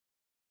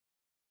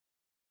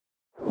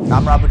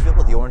I'm Robert Field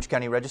with the Orange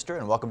County Register,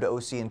 and welcome to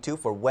OCN2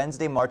 for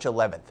Wednesday, March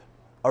 11th.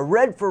 A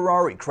red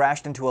Ferrari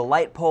crashed into a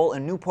light pole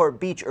in Newport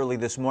Beach early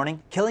this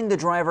morning, killing the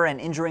driver and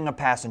injuring a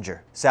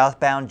passenger.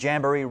 Southbound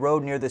Jamboree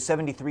Road near the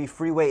 73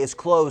 freeway is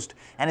closed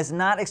and is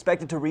not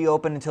expected to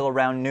reopen until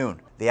around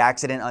noon. The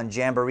accident on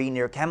Jamboree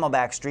near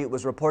Camelback Street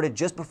was reported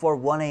just before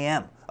 1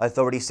 a.m.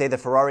 Authorities say the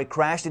Ferrari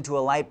crashed into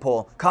a light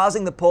pole,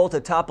 causing the pole to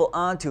topple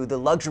onto the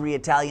luxury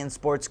Italian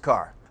sports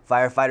car.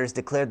 Firefighters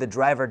declared the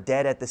driver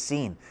dead at the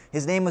scene.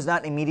 His name was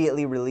not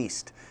immediately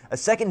released. A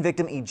second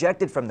victim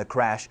ejected from the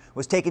crash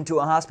was taken to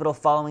a hospital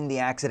following the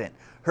accident.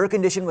 Her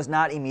condition was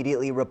not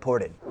immediately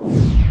reported.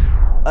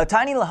 A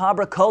tiny La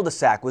Habra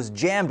cul-de-sac was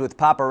jammed with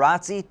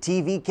paparazzi,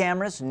 TV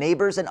cameras,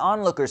 neighbors, and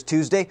onlookers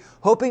Tuesday,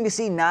 hoping to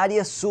see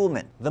Nadia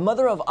Sulman, the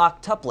mother of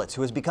octuplets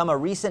who has become a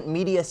recent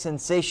media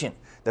sensation.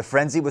 The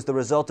frenzy was the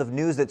result of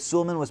news that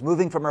Sulman was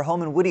moving from her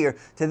home in Whittier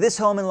to this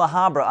home in La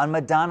Habra on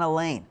Madonna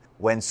Lane.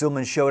 When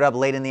Sulman showed up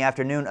late in the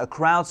afternoon, a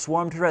crowd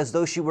swarmed her as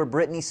though she were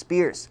Britney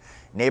Spears.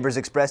 Neighbors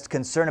expressed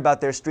concern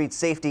about their street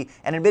safety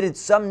and admitted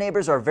some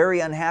neighbors are very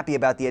unhappy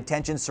about the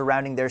attention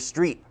surrounding their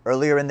street.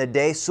 Earlier in the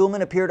day,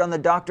 Sulman appeared on the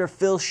Dr.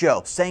 Phil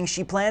show, saying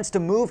she plans to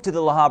move to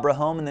the La Habra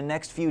home in the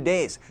next few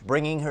days,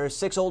 bringing her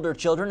 6 older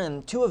children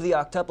and 2 of the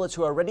octuplets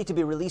who are ready to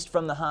be released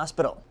from the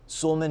hospital.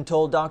 Sulman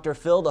told Dr.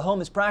 Phil the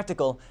home is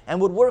practical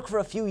and would work for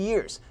a few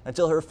years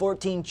until her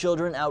 14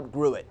 children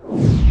outgrew it.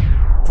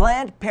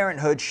 Planned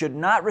Parenthood should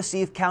not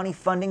receive county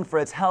funding for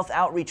its health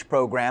outreach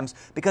programs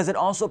because it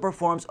also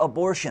performs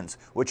abortions,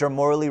 which are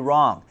morally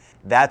wrong.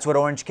 That's what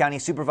Orange County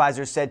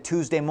Supervisors said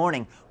Tuesday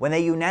morning when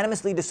they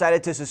unanimously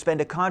decided to suspend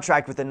a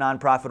contract with the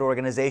nonprofit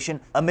organization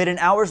amid an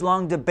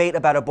hours-long debate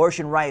about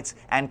abortion rights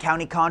and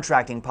county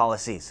contracting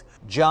policies.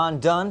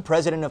 John Dunn,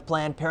 president of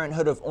Planned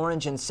Parenthood of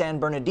Orange and San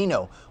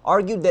Bernardino,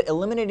 argued that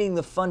eliminating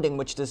the funding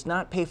which does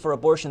not pay for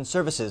abortion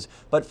services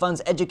but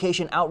funds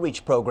education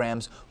outreach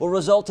programs will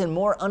result in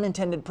more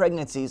unintended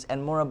pregnancies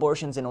and more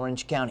abortions in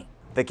Orange County.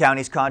 The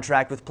county's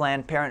contract with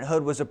Planned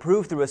Parenthood was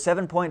approved through a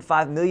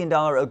 $7.5 million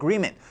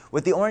agreement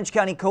with the Orange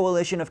County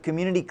Coalition of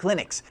Community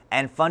Clinics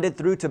and funded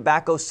through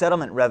tobacco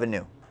settlement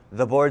revenue.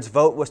 The board's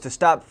vote was to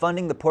stop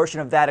funding the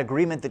portion of that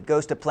agreement that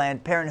goes to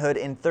Planned Parenthood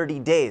in 30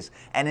 days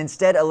and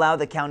instead allow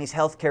the county's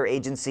healthcare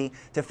agency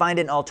to find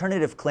an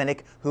alternative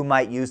clinic who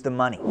might use the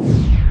money.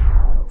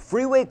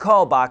 Freeway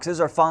call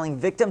boxes are falling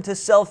victim to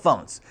cell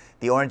phones.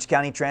 The Orange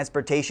County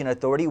Transportation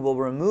Authority will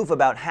remove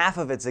about half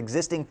of its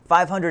existing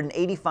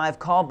 585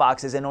 call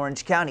boxes in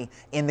Orange County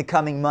in the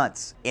coming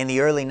months. In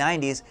the early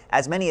 90s,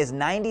 as many as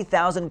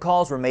 90,000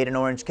 calls were made in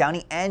Orange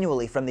County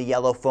annually from the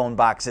yellow phone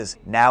boxes.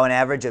 Now an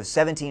average of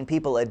 17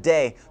 people a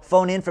day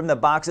phone in from the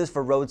boxes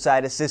for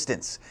roadside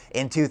assistance.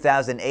 In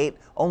 2008,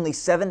 only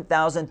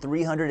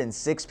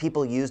 7,306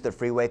 people used the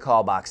freeway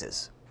call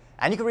boxes.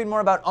 And you can read more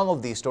about all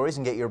of these stories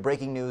and get your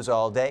breaking news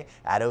all day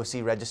at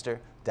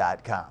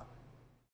ocregister.com.